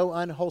 let no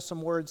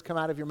unwholesome words come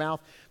out of your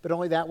mouth, but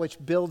only that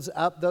which builds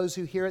up those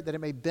who hear it, that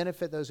it may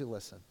benefit those who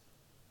listen.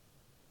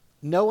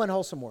 No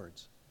unwholesome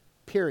words,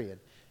 period.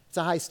 It's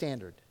a high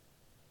standard.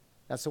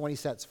 That's the one he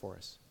sets for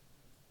us.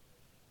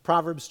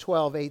 Proverbs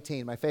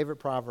 12:18, my favorite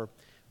proverb.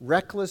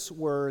 Reckless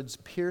words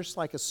pierce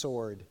like a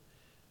sword,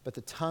 but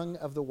the tongue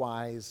of the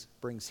wise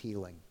brings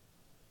healing.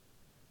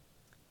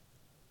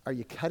 Are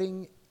you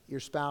cutting your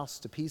spouse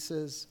to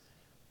pieces,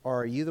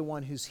 or are you the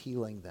one who's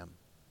healing them?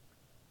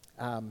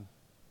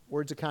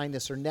 Words of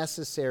kindness are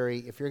necessary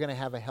if you're going to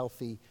have a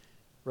healthy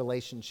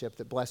relationship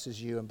that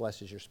blesses you and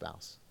blesses your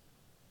spouse.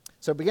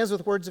 So it begins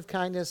with words of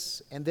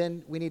kindness, and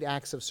then we need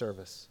acts of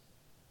service.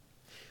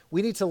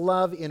 We need to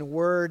love in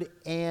word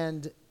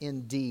and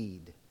in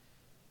deed.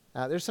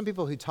 There's some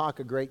people who talk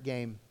a great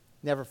game,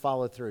 never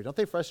follow through. Don't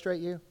they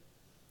frustrate you?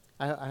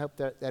 I hope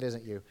that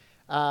isn't you.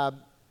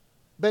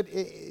 But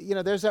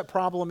there's that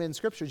problem in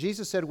Scripture.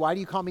 Jesus said, why do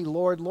you call me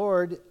Lord,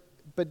 Lord,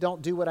 but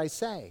don't do what I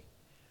say?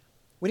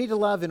 We need to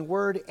love in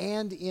word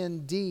and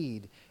in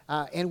deed.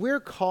 And we're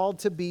called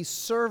to be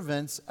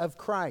servants of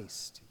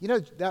Christ.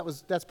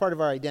 That's part of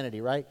our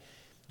identity, right?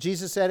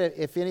 Jesus said,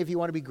 if any of you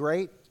want to be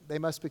great, they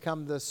must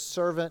become the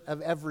servant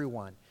of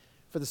everyone.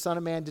 For the Son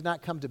of Man did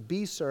not come to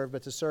be served,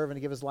 but to serve and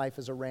to give his life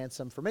as a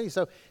ransom for many.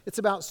 So it's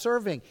about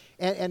serving.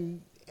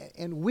 And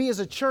we as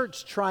a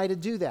church try to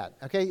do that.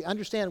 Okay,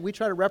 understand, we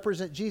try to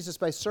represent Jesus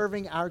by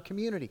serving our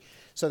community.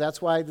 So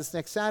that's why this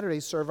next Saturday,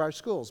 serve our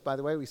schools. By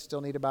the way, we still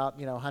need about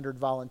 100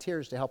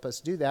 volunteers to help us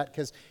do that,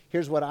 because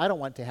here's what I don't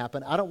want to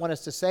happen. I don't want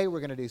us to say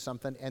we're going to do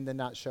something and then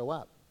not show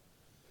up.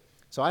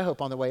 So I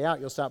hope on the way out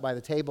you'll stop by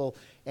the table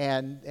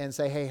and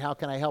say, hey, how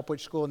can I help?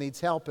 Which school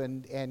needs help?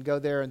 And go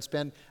there and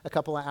spend a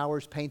couple of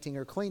hours painting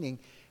or cleaning.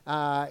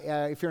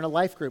 If you're in a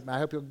life group, I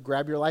hope you'll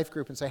grab your life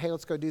group and say, hey,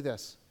 let's go do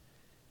this.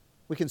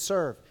 We can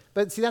serve.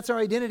 But see, that's our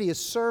identity as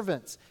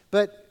servants.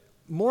 But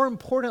more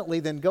importantly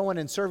than going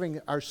and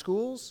serving our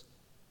schools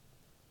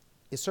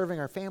is serving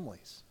our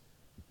families.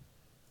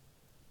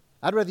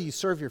 I'd rather you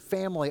serve your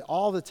family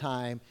all the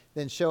time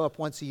than show up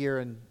once a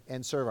year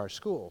and serve our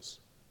schools,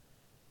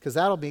 because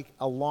that'll be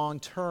a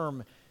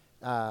long-term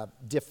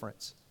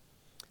difference.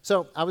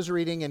 So I was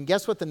reading, and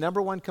guess what the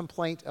number one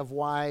complaint of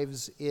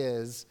wives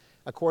is,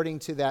 according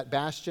to that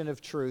bastion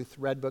of truth,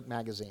 Redbook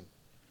Magazine.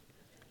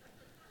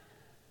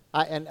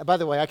 And by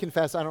the way, I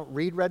confess I don't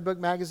read Redbook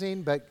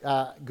Magazine, but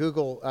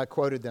Google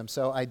quoted them,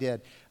 so I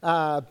did.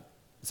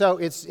 So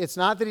it's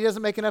not that he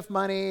doesn't make enough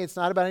money. It's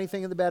not about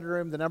anything in the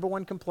bedroom. The number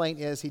one complaint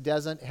is he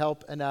doesn't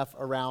help enough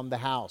around the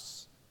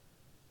house.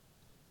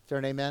 Is there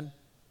an amen?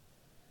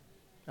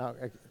 Oh,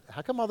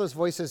 how come all those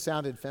voices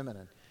sounded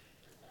feminine?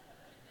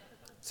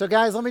 So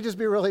guys, let me just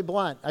be really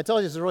blunt. I told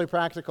you this is really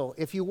practical.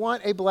 If you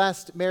want a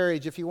blessed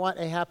marriage, if you want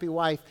a happy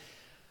wife,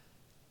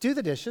 do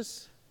the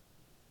dishes,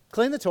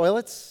 clean the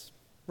toilets,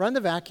 run the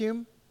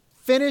vacuum,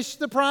 finish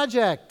the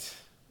project.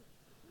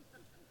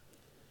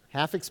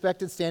 Half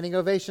expected standing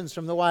ovations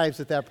from the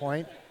wives at that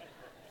point.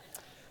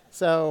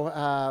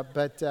 So,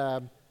 but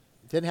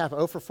didn't happen.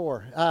 0 for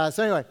 4.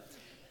 So anyway,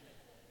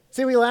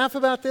 see, we laugh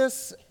about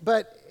this,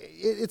 but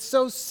it's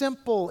so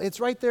simple. It's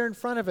right there in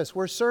front of us.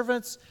 We're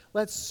servants,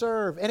 let's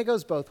serve. And it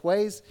goes both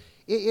ways.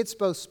 It's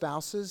both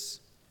spouses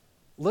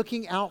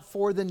looking out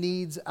for the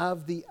needs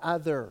of the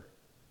other.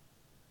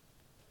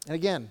 And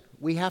again,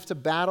 we have to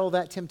battle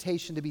that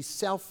temptation to be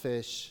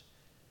selfish,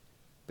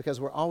 because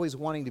we're always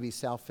wanting to be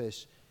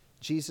selfish.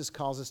 Jesus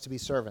calls us to be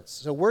servants.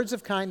 So words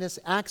of kindness,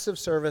 acts of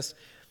service,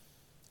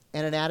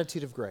 and an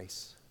attitude of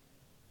grace.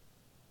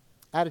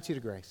 Attitude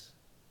of grace.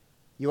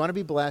 You want to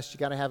be blessed, you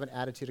got to have an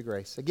attitude of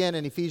grace. Again,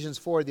 in Ephesians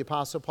 4, the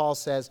Apostle Paul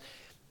says,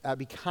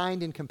 be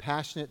kind and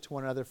compassionate to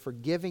one another,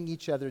 forgiving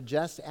each other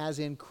just as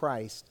in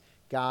Christ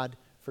God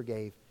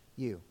forgave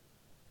you.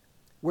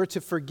 We're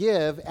to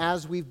forgive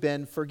as we've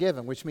been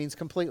forgiven, which means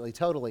completely,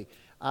 totally,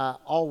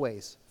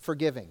 always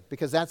forgiving,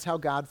 because that's how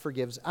God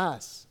forgives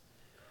us.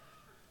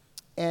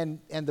 And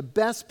the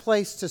best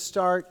place to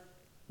start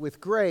with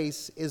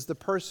grace is the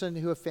person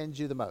who offends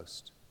you the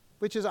most,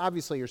 which is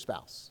obviously your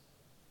spouse,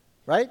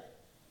 right?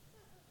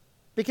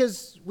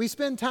 Because we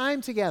spend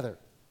time together.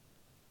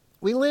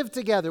 We live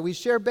together. We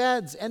share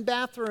beds and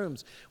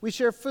bathrooms. We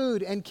share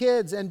food and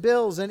kids and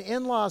bills and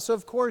in-laws. So,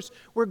 of course,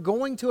 we're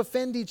going to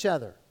offend each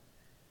other.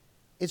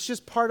 It's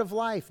just part of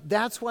life.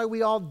 That's why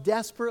we all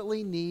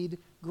desperately need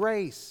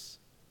grace.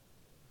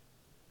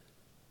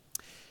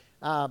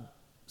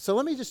 So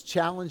let me just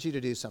challenge you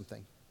to do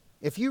something.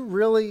 If you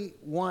really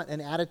want an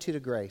attitude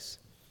of grace,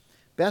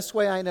 best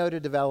way I know to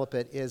develop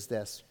it is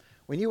this.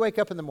 When you wake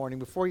up in the morning,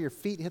 before your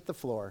feet hit the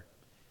floor,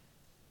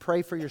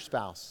 pray for your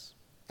spouse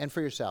and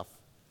for yourself.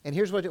 And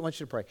here's what I want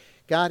you to pray.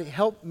 God,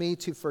 help me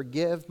to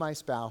forgive my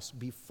spouse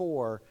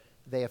before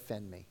they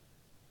offend me.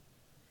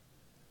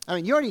 I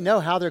mean, you already know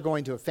how they're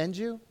going to offend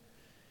you.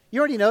 You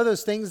already know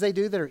those things they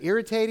do that are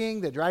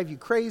irritating, that drive you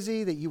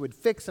crazy, that you would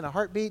fix in a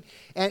heartbeat.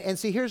 And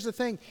see, here's the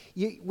thing.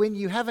 When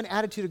you have an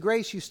attitude of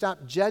grace, you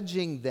stop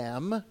judging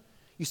them.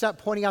 You stop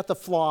pointing out the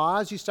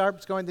flaws. You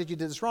start going that you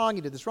did this wrong,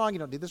 you did this wrong, you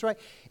don't do this right.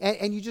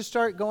 And you just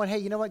start going, hey,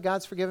 you know what?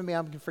 God's forgiven me.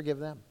 I'm going to forgive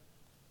them.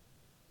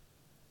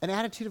 An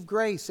attitude of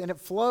grace, and it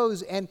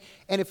flows. And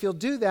if you'll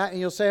do that, and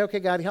you'll say, okay,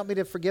 God, help me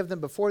to forgive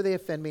them before they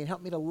offend me, and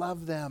help me to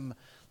love them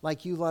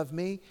like you love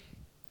me,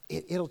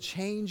 it'll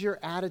change your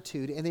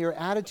attitude, and your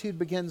attitude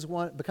becomes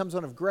one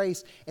of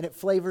grace, and it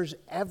flavors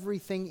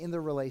everything in the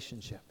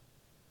relationship.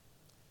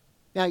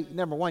 Now,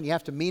 number one, you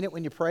have to mean it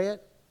when you pray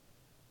it,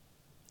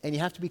 and you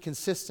have to be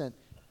consistent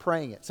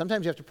praying it.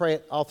 Sometimes you have to pray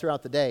it all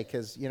throughout the day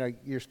because,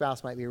 your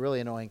spouse might be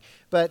really annoying.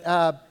 But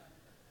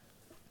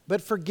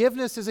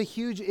forgiveness is a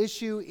huge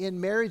issue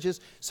in marriages,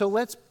 so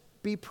let's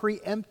be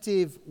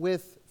preemptive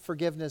with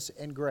forgiveness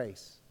and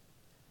grace.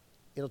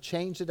 It'll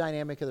change the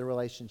dynamic of the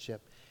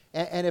relationship.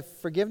 And if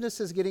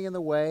forgiveness is getting in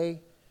the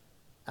way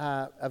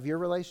of your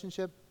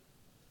relationship,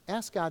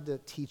 ask God to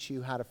teach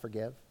you how to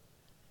forgive.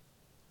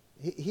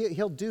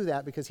 He'll do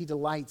that because he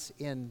delights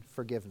in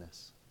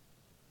forgiveness.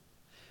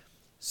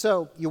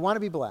 So you want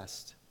to be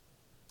blessed.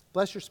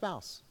 Bless your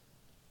spouse.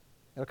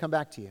 It'll come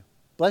back to you.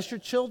 Bless your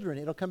children.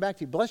 It'll come back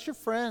to you. Bless your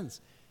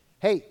friends.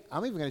 Hey,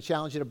 I'm even going to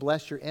challenge you to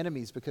bless your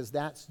enemies because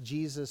that's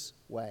Jesus'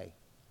 way.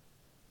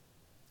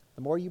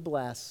 The more you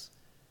bless,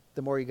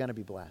 the more you're going to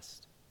be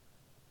blessed.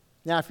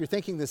 Now, if you're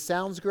thinking this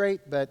sounds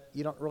great, but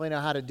you don't really know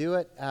how to do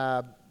it,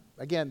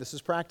 again, this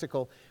is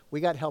practical. We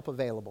got help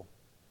available.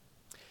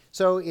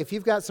 So if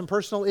you've got some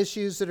personal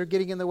issues that are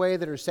getting in the way,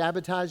 that are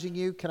sabotaging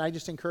you, can I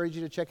just encourage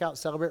you to check out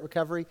Celebrate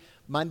Recovery,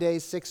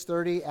 Mondays,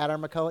 6:30 at our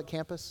McCulloch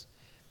campus.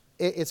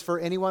 It's for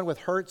anyone with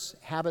hurts,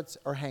 habits,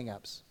 or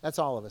hang-ups. That's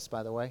all of us,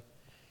 by the way.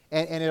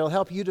 And it'll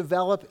help you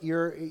develop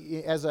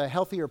as a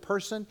healthier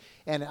person.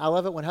 And I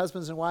love it when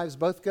husbands and wives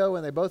both go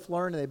and they both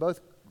learn and they both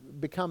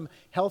become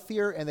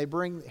healthier and they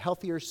bring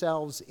healthier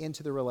selves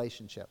into the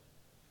relationship.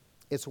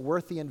 It's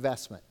worth the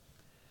investment.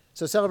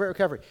 So Celebrate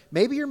Recovery.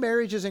 Maybe your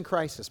marriage is in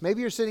crisis. Maybe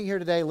you're sitting here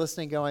today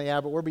listening going,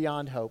 yeah, but we're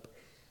beyond hope.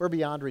 We're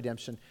beyond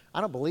redemption. I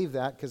don't believe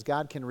that because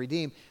God can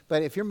redeem.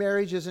 But if your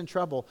marriage is in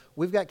trouble,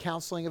 we've got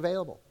counseling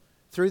available.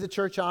 Through the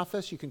church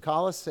office, you can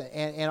call us,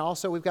 and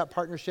also we've got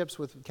partnerships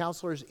with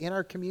counselors in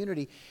our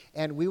community,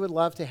 and we would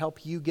love to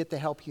help you get the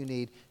help you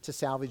need to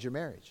salvage your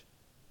marriage.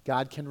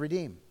 God can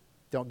redeem.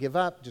 Don't give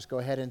up. Just go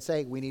ahead and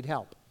say, we need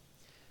help.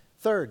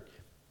 Third,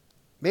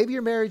 maybe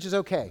your marriage is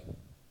okay.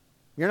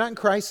 You're not in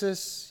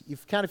crisis. You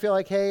kind of feel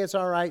like, hey, it's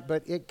all right,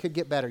 but it could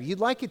get better. You'd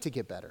like it to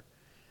get better,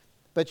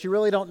 but you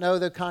really don't know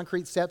the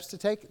concrete steps to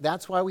take.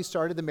 That's why we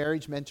started the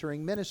Marriage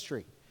Mentoring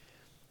Ministry.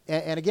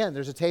 And again,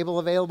 there's a table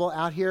available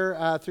out here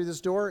through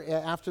this door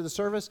after the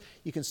service.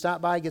 You can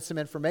stop by, get some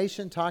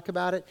information, talk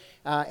about it.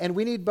 And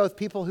we need both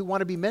people who want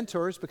to be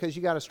mentors because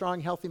you got a strong,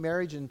 healthy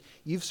marriage and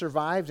you've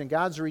survived and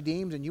God's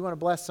redeemed and you want to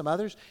bless some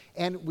others.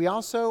 And we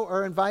also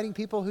are inviting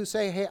people who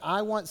say, hey,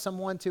 I want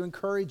someone to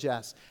encourage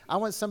us. I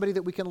want somebody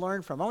that we can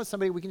learn from. I want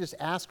somebody we can just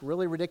ask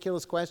really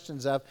ridiculous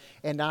questions of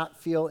and not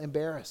feel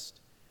embarrassed.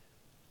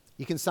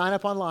 You can sign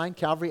up online,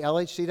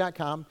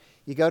 calvarylhc.com.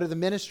 You go to the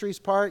ministries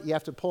part, you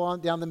have to pull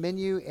down the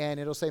menu, and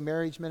it'll say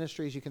Marriage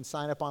Ministries. You can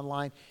sign up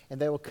online, and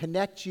they will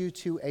connect you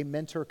to a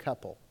mentor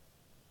couple.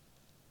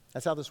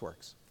 That's how this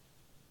works.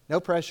 No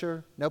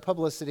pressure, no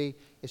publicity.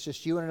 It's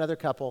just you and another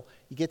couple.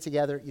 You get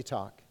together, you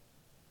talk.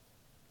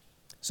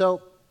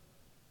 So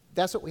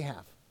that's what we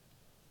have.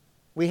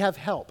 We have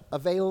help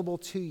available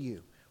to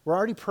you. We're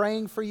already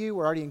praying for you.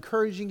 We're already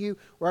encouraging you.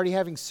 We're already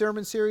having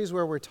sermon series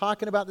where we're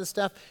talking about this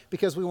stuff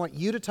because we want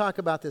you to talk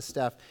about this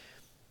stuff.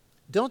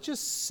 Don't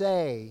just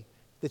say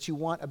that you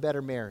want a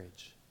better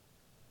marriage.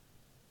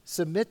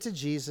 Submit to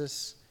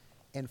Jesus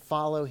and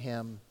follow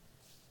him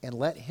and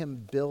let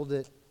him build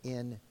it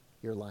in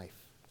your life.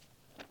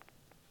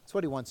 That's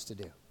what he wants to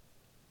do.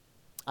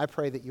 I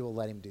pray that you will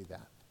let him do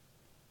that.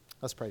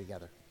 Let's pray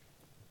together.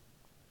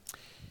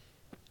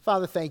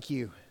 Father, thank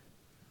you.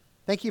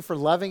 Thank you for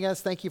loving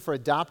us. Thank you for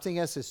adopting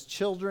us as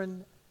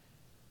children.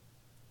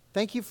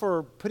 Thank you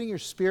for putting your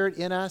Spirit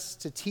in us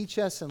to teach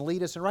us and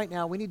lead us. And right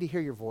now, we need to hear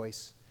your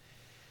voice.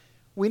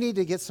 We need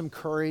to get some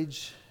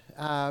courage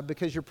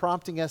because you're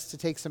prompting us to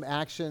take some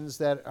actions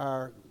that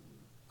are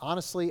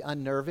honestly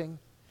unnerving,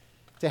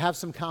 to have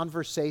some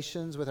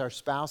conversations with our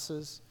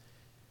spouses,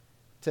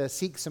 to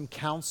seek some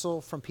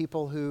counsel from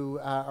people who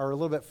are a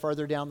little bit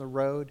further down the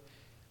road.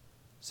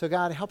 So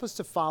God, help us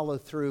to follow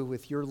through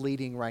with your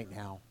leading right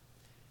now.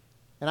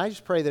 And I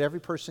just pray that every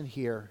person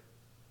here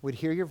would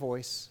hear your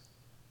voice,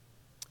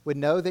 would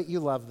know that you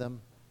love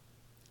them,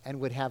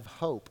 and would have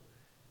hope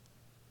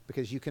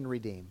because you can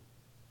redeem.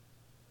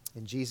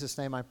 In Jesus'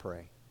 name I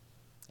pray.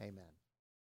 Amen.